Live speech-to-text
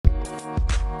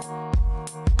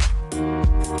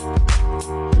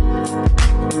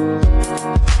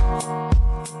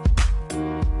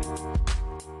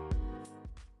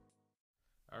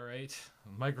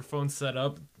microphone set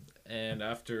up, and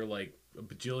after like a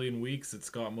bajillion weeks,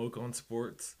 it's got Moke on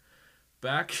Sports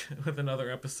back with another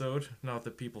episode. Not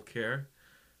that people care.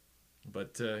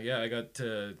 But yeah, I got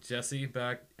Jesse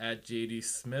back at JD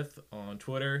Smith on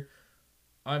Twitter.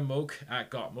 I'm Moke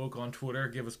at Got Moke on Twitter.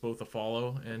 Give us both a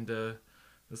follow, and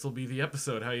this will be the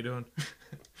episode. How you doing?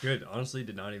 Good. Honestly,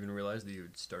 did not even realize that you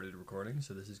had started recording,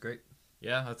 so this is great.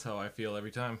 Yeah, that's how I feel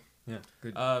every time. Yeah,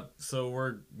 good. So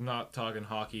we're not talking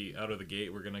hockey out of the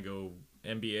gate. We're gonna go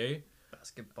NBA.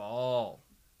 Basketball.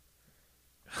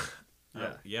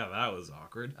 Yeah. Yeah, that was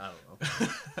awkward. I don't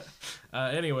know.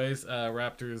 Anyways,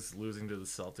 Raptors losing to the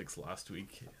Celtics last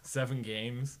week. 7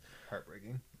 games.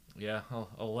 Heartbreaking. Yeah,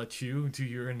 I'll let you do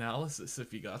your analysis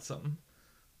if you got something.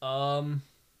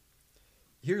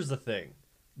 Here's the thing.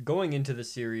 Going into the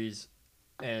series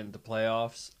and the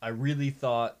playoffs, I really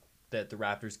thought that the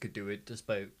Raptors could do it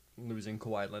despite losing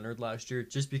Kawhi Leonard last year,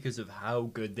 just because of how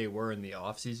good they were in the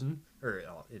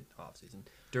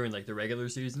during like the regular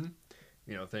season,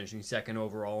 finishing second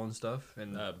overall and stuff,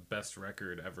 and Best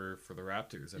record ever for the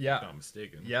Raptors, if I'm not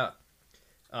mistaken. Yeah.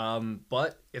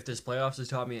 But if this playoffs has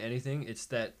taught me anything, it's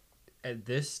that at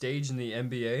this stage in the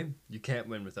NBA, you can't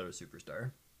win without a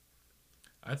superstar.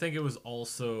 I think it was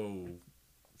also,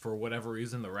 for whatever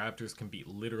reason, the Raptors can beat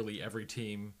literally every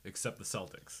team except the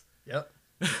Celtics. Yep.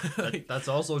 That's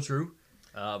also true.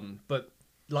 But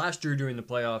last year during the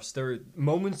playoffs, there were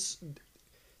moments.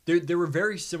 There were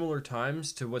very similar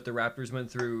times to what the Raptors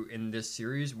went through in this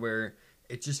series, where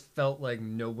it just felt like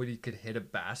nobody could hit a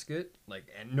basket,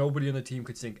 and nobody on the team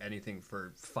could sink anything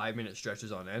for 5-minute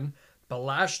stretches on end. But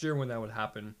last year, when that would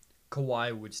happen,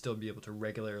 Kawhi would still be able to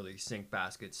regularly sink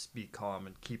baskets, be calm,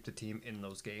 and keep the team in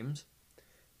those games.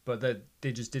 But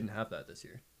they just didn't have that this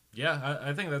year. Yeah,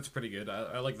 I think that's pretty good.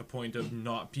 I like the point of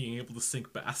not being able to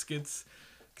sink baskets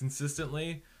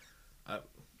consistently.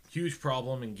 Huge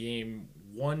problem in game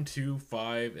 1, 2,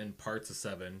 5, and parts of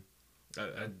 7.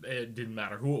 It didn't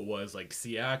matter who it was. Like,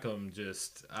 Siakam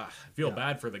just... I feel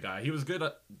bad for the guy. He was good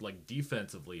at,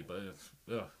 defensively, but...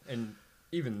 And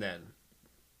even then...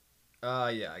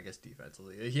 I guess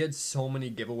defensively. He had so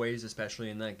many giveaways, especially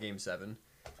in that game 7.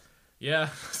 Yeah.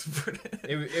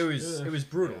 it was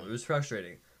brutal. It was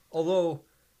frustrating. Although,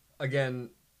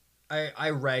 again, I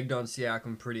ragged on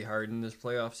Siakam pretty hard in this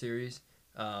playoff series.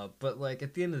 But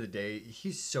at the end of the day,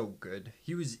 he's so good.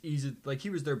 He was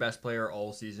their best player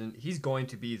all season. He's going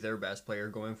to be their best player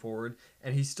going forward,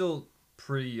 and he's still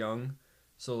pretty young.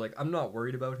 So I'm not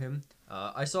worried about him.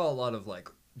 I saw a lot of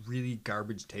really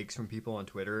garbage takes from people on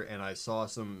Twitter, and I saw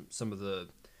some of the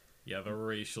the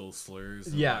racial slurs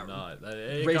and whatnot.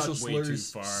 Racial got way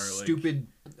slurs, too far. Stupid.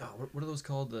 What are those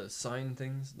called? The sign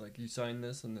things? You sign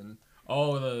this and then.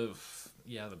 Oh, the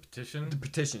petition. The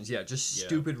petitions,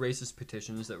 stupid racist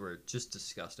petitions that were just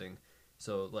disgusting.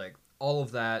 So all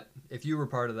of that. If you were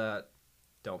part of that,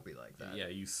 don't be like that. Yeah,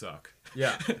 you suck.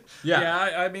 Yeah.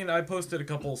 I mean, I posted a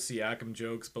couple Siakam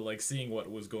jokes, but seeing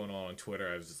what was going on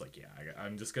Twitter, I was just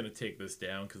I'm just gonna take this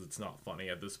down because it's not funny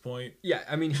at this point. Yeah,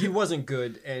 I mean, he wasn't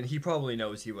good, and he probably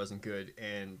knows he wasn't good,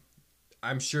 and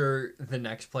I'm sure the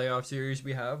next playoff series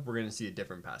we have, we're gonna see a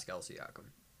different Pascal Siakam.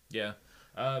 Yeah,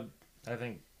 I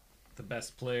think the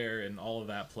best player in all of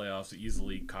that playoffs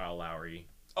easily Kyle Lowry.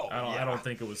 Oh, I don't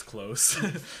think it was close.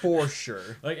 For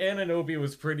sure. Anunoby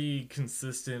was pretty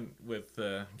consistent with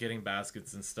getting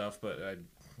baskets and stuff, but I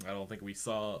don't think we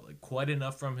saw quite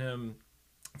enough from him.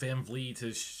 Van Vliet,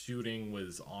 his shooting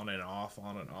was on and off.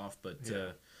 But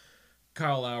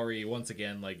Kyle Lowry, once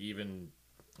again, even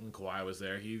when Kawhi was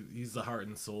there, he's the heart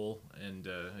and soul, and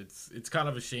it's kind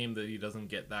of a shame that he doesn't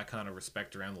get that kind of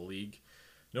respect around the league.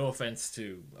 No offense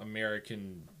to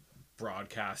American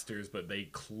broadcasters, but they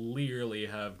clearly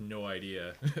have no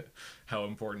idea how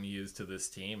important he is to this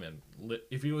team. And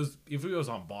if he was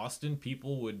on Boston,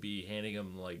 people would be handing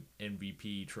him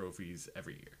MVP trophies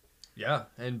every year. Yeah,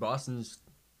 and Boston's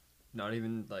not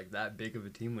even that big of a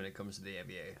team when it comes to the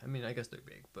NBA. I mean, I guess they're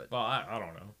big, but I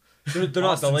don't know. They're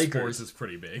not the Lakers. Sports is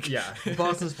pretty big. Yeah,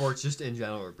 Boston sports just in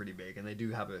general are pretty big, and they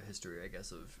do have a history, I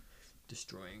guess, of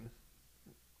destroying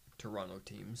Toronto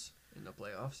teams in the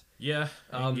playoffs. Yeah,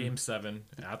 in Game 7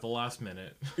 at the last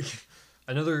minute.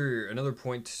 Another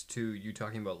point to you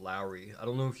talking about Lowry. I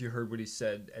don't know if you heard what he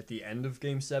said at the end of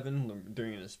Game 7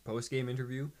 during his post-game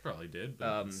interview. Probably did, but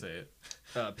I didn't say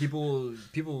it. People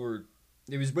were...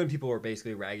 It was when people were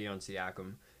basically ragging on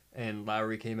Siakam, and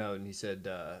Lowry came out and he said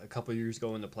a couple of years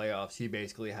ago in the playoffs, he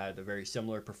basically had a very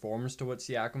similar performance to what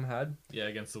Siakam had. Yeah,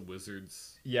 against the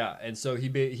Wizards. Yeah, and so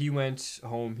he went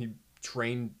home, he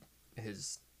trained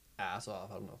his ass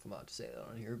off. I don't know if I'm allowed to say that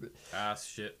on here, but... Ass,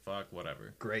 shit, fuck,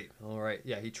 whatever. Great. All right.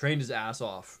 Yeah, he trained his ass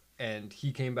off, and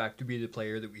he came back to be the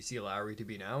player that we see Lowry to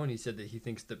be now, and he said that he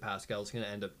thinks that Pascal's going to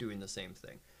end up doing the same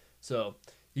thing. So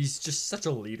he's just such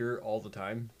a leader all the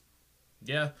time.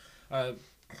 Yeah.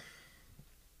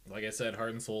 Like I said, heart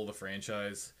and soul of the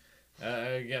franchise.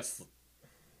 I guess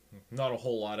not a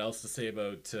whole lot else to say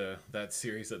about that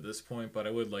series at this point, but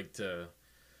I would like to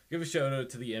give a shout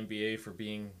out to the NBA for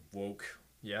being woke.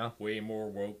 Yeah. Way more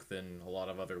woke than a lot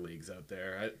of other leagues out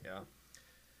there. Yeah.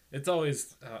 It's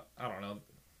always, I don't know,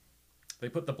 they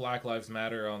put the Black Lives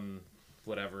Matter on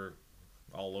whatever,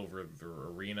 all over the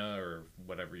arena or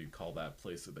whatever you call that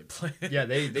place that they play. Yeah,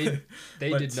 they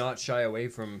did not shy away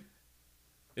from...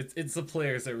 It's the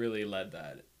players that really led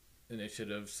that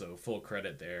initiative, so full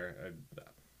credit there.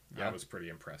 I was pretty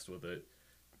impressed with it.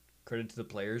 Credit to the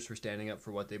players for standing up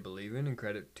for what they believe in, and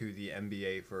credit to the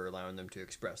NBA for allowing them to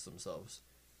express themselves.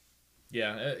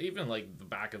 Yeah, even like the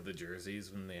back of the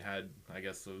jerseys when they had, I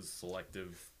guess, those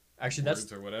selective Actually,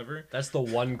 words or whatever. That's the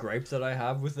one gripe that I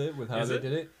have with it, with how they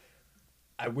did it.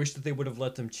 I wish that they would have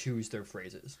let them choose their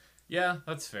phrases. Yeah,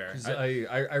 that's fair.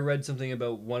 I read something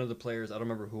about one of the players, I don't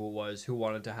remember who it was, who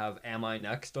wanted to have "Am I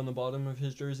next" on the bottom of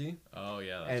his jersey. Oh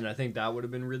yeah, and I think that would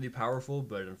have been really powerful,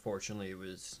 but unfortunately it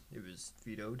was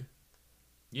vetoed.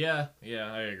 Yeah,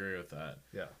 I agree with that.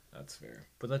 Yeah, that's fair.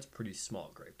 But that's a pretty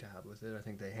small gripe to have with it. I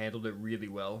think they handled it really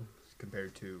well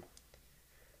compared to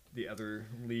the other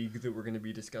league that we're going to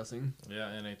be discussing.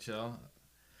 Yeah, NHL.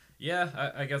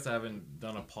 Yeah, I guess I haven't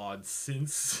done a pod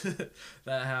since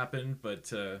that happened,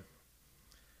 but yeah,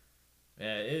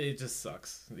 it just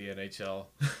sucks, the NHL.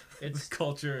 It's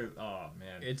culture. Oh,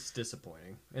 man. It's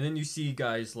disappointing. And then you see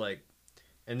guys like,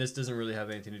 and this doesn't really have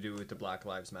anything to do with the Black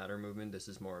Lives Matter movement. This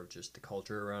is more of just the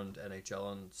culture around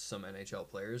NHL and some NHL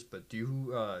players. But do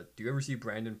you ever see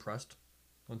Brandon Prust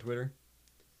on Twitter?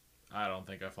 I don't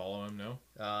think I follow him, no.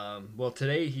 Well,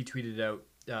 today he tweeted out,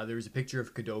 there was a picture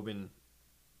of Hudobin,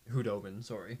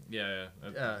 sorry. Yeah.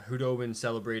 Hudobin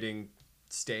celebrating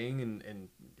staying, and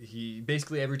he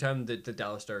basically every time that the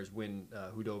Dallas Stars win,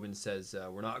 Hudobin says,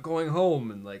 "We're not going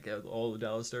home," and like all the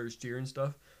Dallas Stars cheer and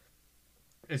stuff.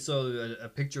 And so a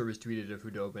picture was tweeted of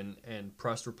Hudobin, and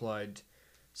Prust replied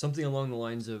something along the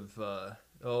lines of,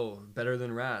 "Oh, better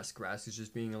than Rask. Rask is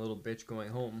just being a little bitch going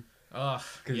home."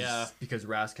 Yeah. Because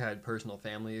Rask had personal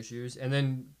family issues. And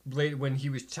then later, when he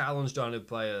was challenged on it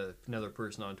by another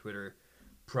person on Twitter,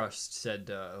 Prust said,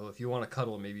 "Oh, if you want to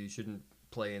cuddle, maybe you shouldn't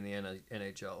play in the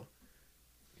NHL."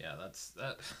 Yeah,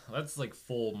 that's like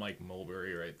full Mike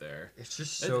Mulberry right there. It's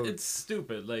just so... It's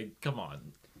stupid. Like, come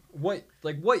on.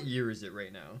 What year is it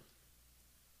right now?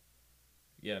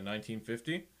 Yeah,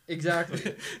 1950?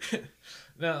 Exactly.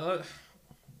 Now,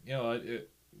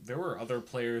 there were other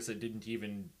players that didn't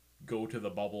even go to the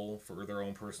bubble for their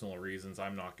own personal reasons.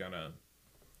 I'm not gonna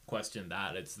question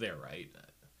that. It's their right.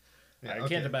 Yeah, I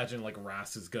can't imagine like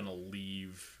Rask is gonna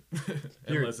leave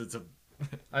unless it's a...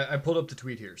 I pulled up the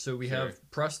tweet here. So we have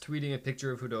Prust tweeting a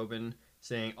picture of Hudobin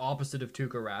saying opposite of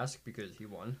Tuukka Rask because he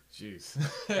won. Jeez.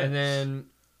 And then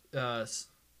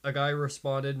a guy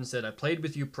responded and said, "I played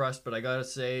with you, Prust, but I gotta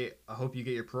say, I hope you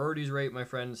get your priorities right, my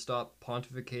friend. Stop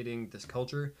pontificating this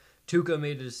culture. Tuukka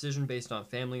made a decision based on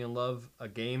family and love. A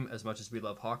game, as much as we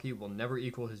love hockey, will never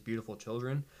equal his beautiful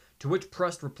children." To which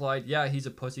Prust replied, "Yeah, he's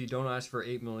a pussy. Don't ask for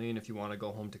 $8 million if you want to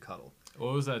go home to cuddle."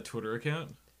 What was that Twitter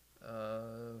account?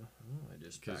 I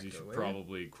just because you should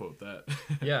probably quote that.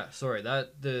 Yeah, sorry.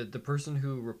 That the person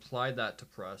who replied that to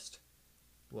Prust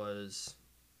was,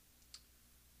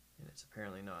 and it's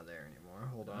apparently not there anymore.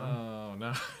 Hold on. Oh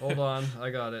no. Hold on,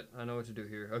 I got it. I know what to do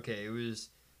here. Okay, it was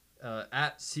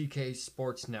at CK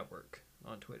Sports Network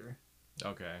on Twitter.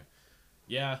 Okay,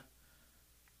 yeah.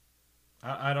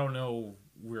 I don't know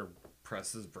where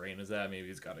Press's brain is at. Maybe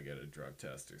he's got to get a drug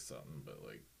test or something. But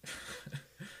like,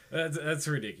 that's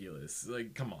ridiculous.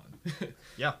 Like, come on.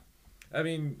 Yeah. I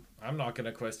mean, I'm not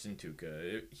gonna question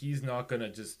Tuukka. He's not gonna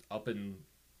just up and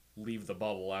leave the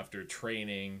bubble after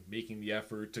training, making the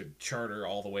effort to charter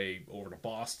all the way over to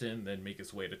Boston, then make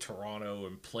his way to Toronto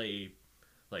and play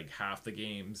like half the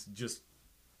games just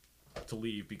to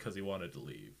leave because he wanted to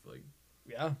leave. Like,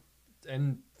 yeah,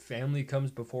 and family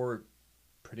comes before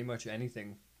pretty much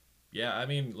anything. Yeah, I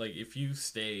mean, like, if you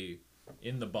stay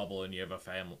in the bubble and you have a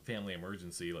family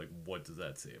emergency, like, what does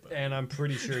that say about And I'm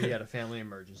pretty sure he had a family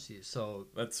emergency, so...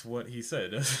 That's what he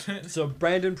said, isn't it? So,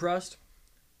 Brandon Prust,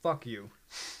 fuck you.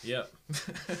 Yep.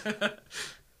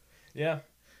 Yeah.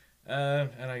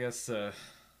 And I guess,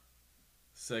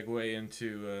 segue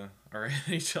into our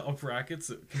NHL brackets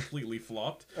that completely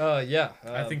flopped. Yeah.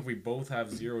 I think we both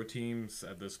have 0 teams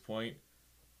at this point.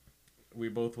 we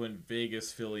both went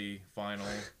Vegas Philly final.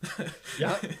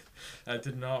 Yeah. That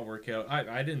did not work out.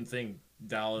 I didn't think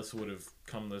Dallas would have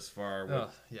come this far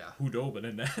with Yeah. Hudobin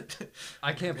in net.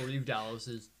 I can't believe Dallas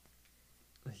is.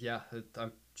 Yeah,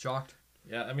 I'm shocked.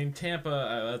 Yeah, I mean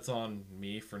Tampa. That's on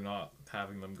me for not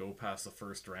having them go past the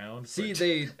first round. See,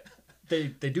 but...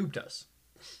 they duped us.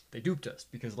 They duped us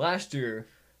because last year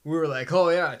we were like, oh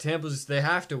yeah, Tampa's they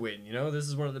have to win. You know, this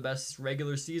is one of the best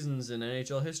regular seasons in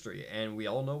NHL history, and we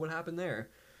all know what happened there.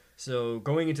 So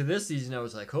going into this season, I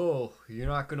was like, oh, you're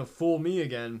not gonna fool me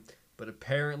again. But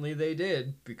apparently they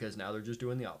did because now they're just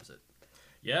doing the opposite.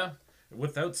 Yeah,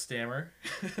 without Stammer,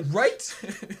 Right?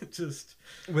 just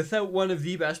Without one of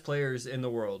the best players in the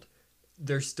world,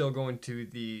 they're still going to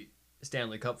the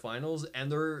Stanley Cup Finals,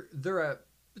 and they're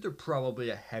probably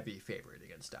a heavy favorite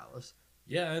against Dallas.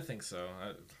 yeah, I think so.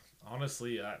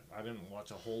 Honestly, I didn't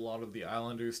watch a whole lot of the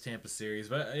Islanders Tampa series,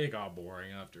 but it got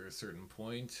boring after a certain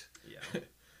point. Yeah.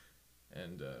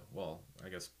 And well, I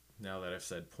guess now that I've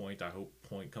said Point, I hope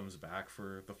Point comes back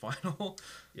for the final.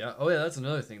 Yeah. Oh, yeah. That's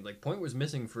another thing. Like Point was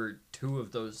missing for 2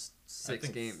 of those 6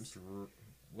 games.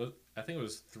 I think it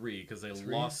was 3 because they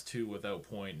 3? lost 2 without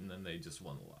Point, and then they just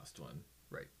won the last one.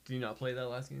 Right. Did you not play that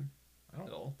last game? I don't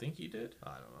At all? think he did.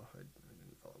 I don't know. I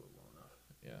didn't follow it well enough.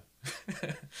 Yeah.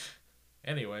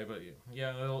 Anyway, but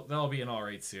yeah, that'll be an all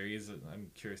right series.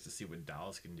 I'm curious to see what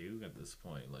Dallas can do at this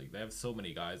point. Like they have so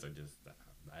many guys. I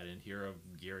didn't hear of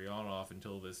Gurianov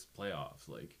until this playoffs.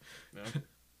 Like, Yeah.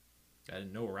 I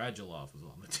didn't know Radulov was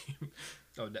on the team.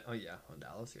 Oh yeah, on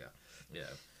Dallas. Yeah.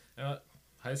 Yeah,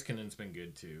 Heiskanen's been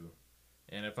good too.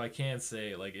 And if I can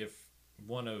say, like, if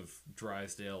one of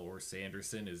Drysdale or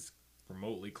Sanderson is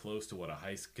remotely close to what a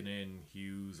Heiskanen,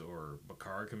 Hughes, or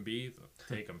Bakar can be,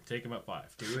 take him at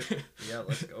 5. Do it. Yeah.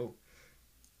 Let's go.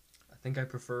 I think I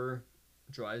prefer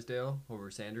Drysdale over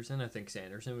Sanderson. I think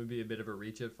Sanderson would be a bit of a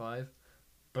reach at 5,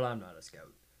 but I'm not a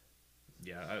scout.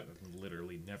 Yeah, I've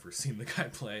literally never seen the guy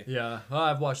play. Yeah, well,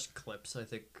 I've watched clips. I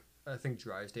think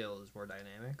Drysdale is more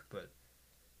dynamic, but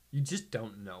you just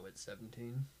don't know at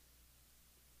 17.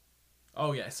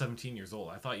 Oh yeah, 17 years old.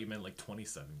 I thought you meant like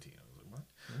 2017. I was like, what?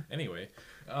 Hmm? Anyway,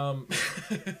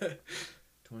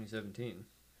 2017.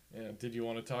 yeah. Did you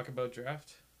want to talk about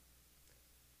draft?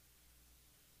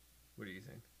 What do you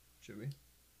think? Should we?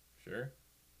 Sure.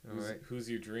 All right. Who's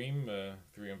your dream?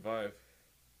 3 and 5.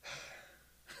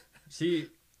 See,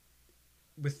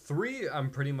 with 3, I'm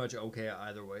pretty much okay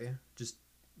either way. Just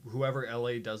whoever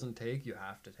LA doesn't take, you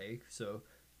have to take. So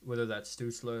whether that's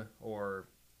Stützle or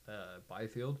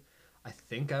Byfield, I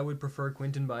think I would prefer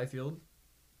Quinton Byfield.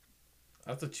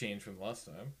 That's a change from last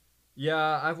time.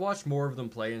 Yeah, I've watched more of them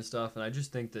play and stuff, and I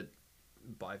just think that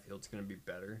Byfield's going to be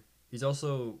better. He's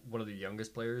also one of the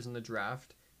youngest players in the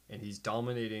draft, and he's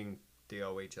dominating the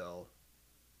OHL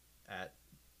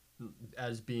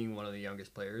as being one of the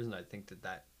youngest players, and I think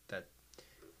that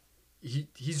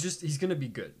he's going to be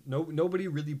good. Nobody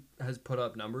really has put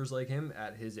up numbers like him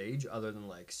at his age other than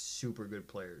like super good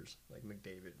players like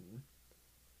McDavid and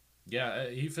Yeah,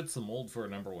 he fits the mold for a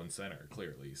number 1 center,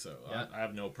 clearly. So Yeah. I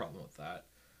have no problem with that.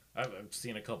 I've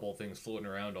seen a couple of things floating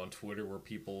around on Twitter where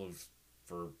people have,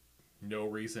 for no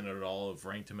reason at all, have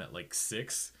ranked him at like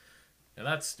 6. And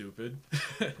that's stupid.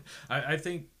 I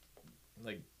think,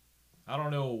 like, I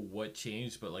don't know what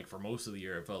changed, but like for most of the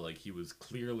year, I felt like he was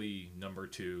clearly number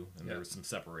 2, and there was some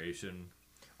separation.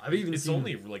 It's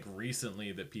only like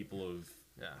recently that people have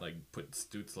like put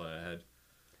Stützle ahead.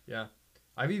 Yeah,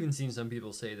 I've even seen some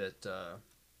people say that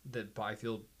that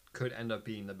Byfield could end up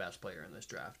being the best player in this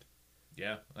draft.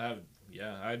 Yeah,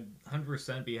 I'd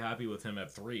 100% be happy with him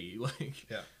at 3. Like,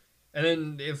 yeah, and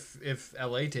then if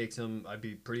LA takes him, I'd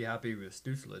be pretty happy with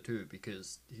Stützle too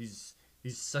because he's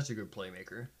such a good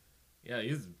playmaker. Yeah,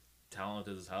 he's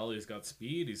talented as hell. He's got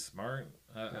speed. He's smart.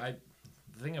 The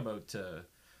thing about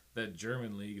that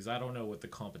German league is I don't know what the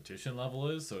competition level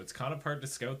is, so it's kind of hard to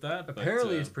scout that.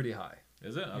 Apparently, it's pretty high.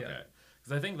 Is it? Okay.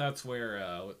 Because I think that's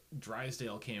where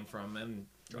Drysdale came from. And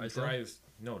Drysdale?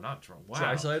 No, not Wow.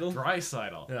 Draisaitl?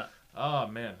 Draisaitl. Yeah. Oh,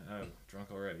 man. I'm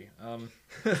drunk already.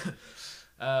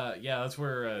 Yeah, that's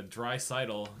where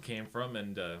Draisaitl came from.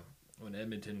 And when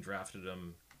Edmonton drafted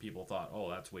him, people thought, oh,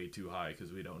 that's way too high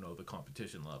because we don't know the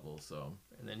competition level. So.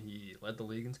 And then he led the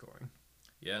league in scoring.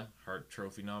 Yeah, Hart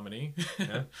Trophy nominee.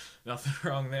 Yeah. Nothing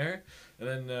wrong there.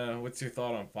 And then what's your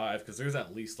thought on 5? Because there's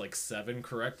at least like 7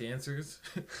 correct answers.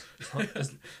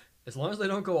 As long as they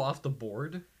don't go off the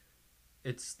board,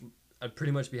 I'd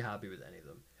pretty much be happy with any of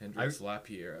them. Hendrix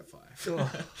Lapierre at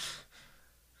 5.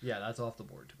 Yeah, that's off the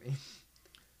board to me.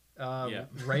 Yeah.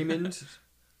 Raymond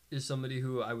is somebody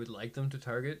who I would like them to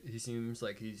target. He seems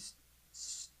like he's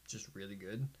just really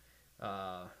good.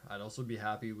 I'd also be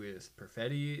happy with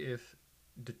Perfetti if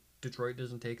Detroit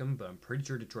doesn't take him, but I'm pretty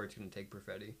sure Detroit's going to take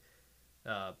Perfetti.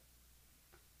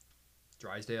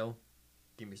 Drysdale,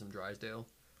 give me some Drysdale.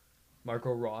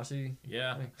 Marco Rossi,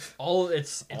 Yeah. it's All of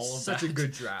such a that.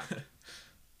 good draft.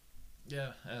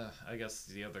 Yeah, I guess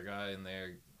the other guy in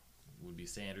there would be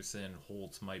Sanderson.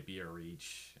 Holtz might be a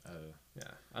reach.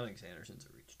 Yeah, I think Sanderson's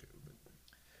a reach too. But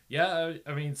Yeah,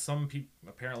 I mean, some people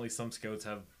apparently some scouts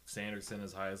have Sanderson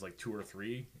as high as like 2 or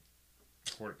 3.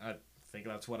 I think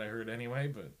that's what I heard anyway.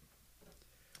 But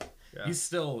yeah, he's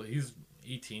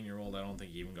 18-year-old. I don't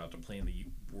think he even got to play in the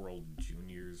World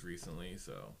Juniors recently.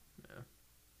 So yeah,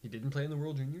 he didn't play in the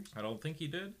World Juniors. I don't think he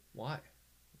did. Why?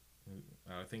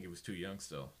 I think he was too young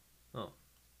still. Oh,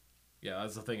 Yeah,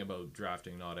 that's the thing about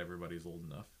drafting. Not everybody's old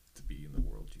enough to be in the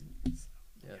World Juniors.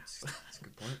 yeah, that's a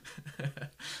good point.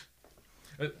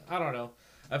 I don't know.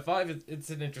 At 5, it's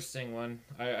an interesting one.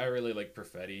 I really like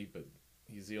Perfetti, but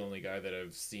he's the only guy that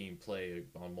I've seen play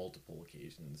on multiple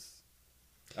occasions.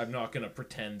 I'm not going to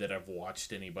pretend that I've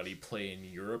watched anybody play in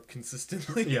Europe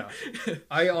consistently. Yeah.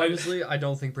 I honestly, I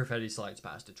don't think Perfetti slides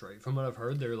past Detroit. From what I've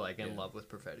heard, they're like in love with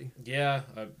Perfetti. Yeah,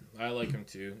 I like him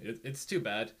too. It's too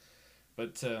bad.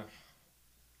 But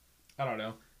I don't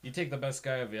know. You take the best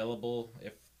guy available.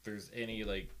 If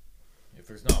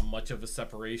there's not much of a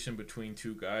separation between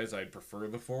two guys, I'd prefer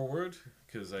the forward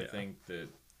because I think that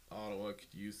Ottawa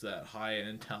could use that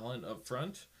high-end talent up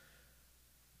front.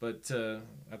 But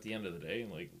at the end of the day,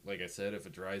 like I said, if a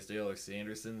Drysdale or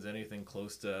Sanderson's anything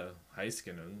close to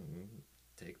Heiskanen,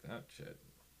 take that shit.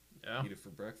 Yeah. Eat it for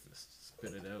breakfast.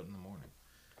 Spit it out in the morning.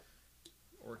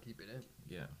 Or keep it in.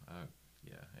 Yeah.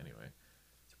 Anyway,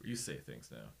 you say things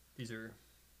now. These are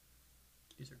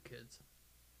kids.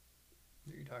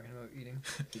 Are you talking about eating?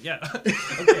 Yeah.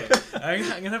 Okay.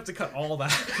 I'm gonna have to cut all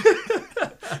that.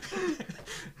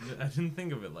 I didn't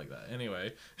think of it like that.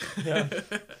 Anyway. Yeah.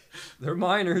 They're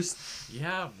minors.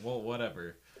 Yeah. Well,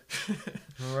 whatever.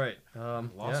 All right.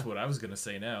 Lost what I was gonna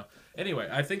say now. Anyway,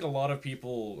 I think a lot of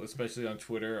people, especially on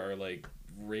Twitter, are like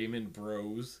Raymond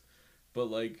bros, but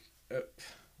like.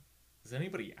 Has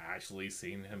anybody actually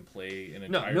seen him play an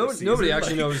entire season? Nobody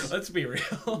actually knows. Let's be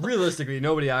real. Realistically,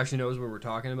 nobody actually knows what we're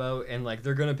talking about, and like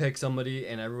they're gonna pick somebody,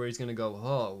 and everybody's gonna go,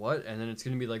 "Oh, what?" And then it's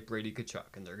gonna be like Brady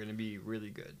Tkachuk, and they're gonna be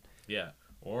really good. Yeah,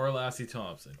 or Lassie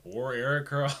Thompson, or Eric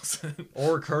Carlson,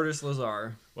 or Curtis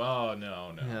Lazar. Oh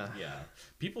no, Yeah.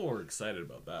 People were excited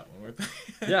about that one, weren't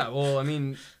they? Yeah, well, I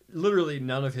mean, literally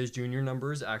none of his junior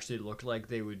numbers actually looked like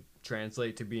they would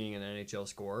translate to being an NHL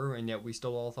scorer, and yet we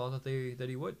still all thought that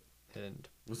he would. And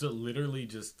was it literally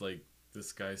just like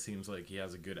this guy seems like he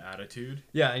has a good attitude?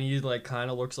 Yeah, and he like kind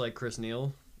of looks like Chris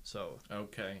Neal, so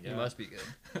okay, yeah, he must be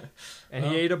good. And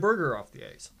he ate a burger off the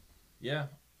ice. Yeah,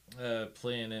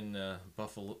 playing in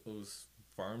Buffalo's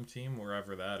farm team,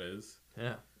 wherever that is.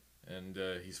 Yeah, and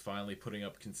he's finally putting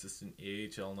up consistent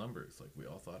AHL numbers, like we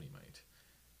all thought he might.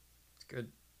 It's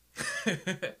good.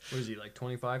 What is he, like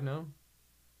 25 now?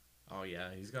 Oh yeah,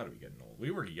 he's got to be getting old. We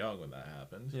were young when that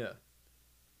happened. Yeah.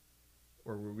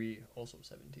 Or were we also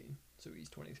 17? So he's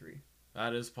 23.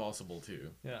 That is possible too.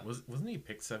 Yeah. Wasn't he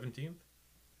picked 17th?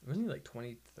 Wasn't he like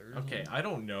 23rd? Okay, I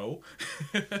don't know.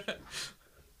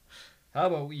 How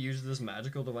about we use this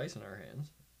magical device in our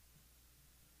hands?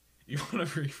 You want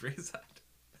to rephrase that?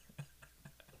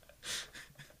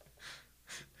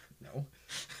 No.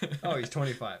 Oh, he's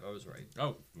 25. I was right.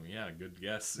 Oh, yeah, good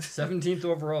guess. 17th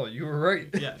overall. You were right.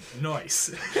 Yeah,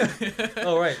 nice.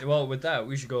 All right. Well, with that,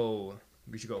 we should go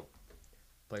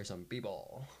play some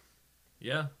b-ball.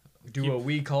 Yeah. What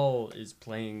we call is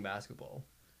playing basketball,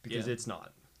 because Yeah. it's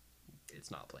not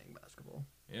playing basketball.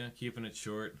 Yeah, keeping it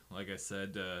short. Like I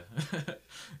said,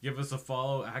 give us a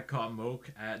follow at CotMoke,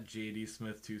 at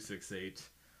JDSmith268.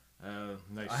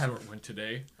 Nice short one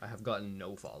today. I have gotten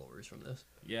no followers from this.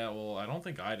 Yeah, well, I don't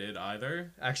think I did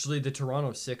either. Actually, the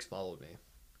Toronto 6 followed me.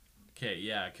 Okay,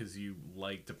 yeah, because you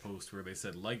liked a post where they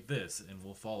said, like this, and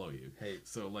we'll follow you. Hey.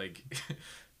 So, like...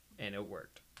 And it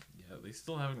worked. Yeah, they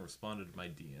still haven't responded to my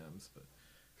DMs, but...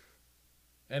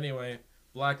 Anyway,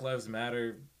 Black Lives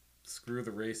Matter. Screw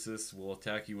the racists. We'll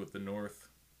attack you with the North.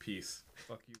 Peace.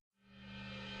 Fuck you.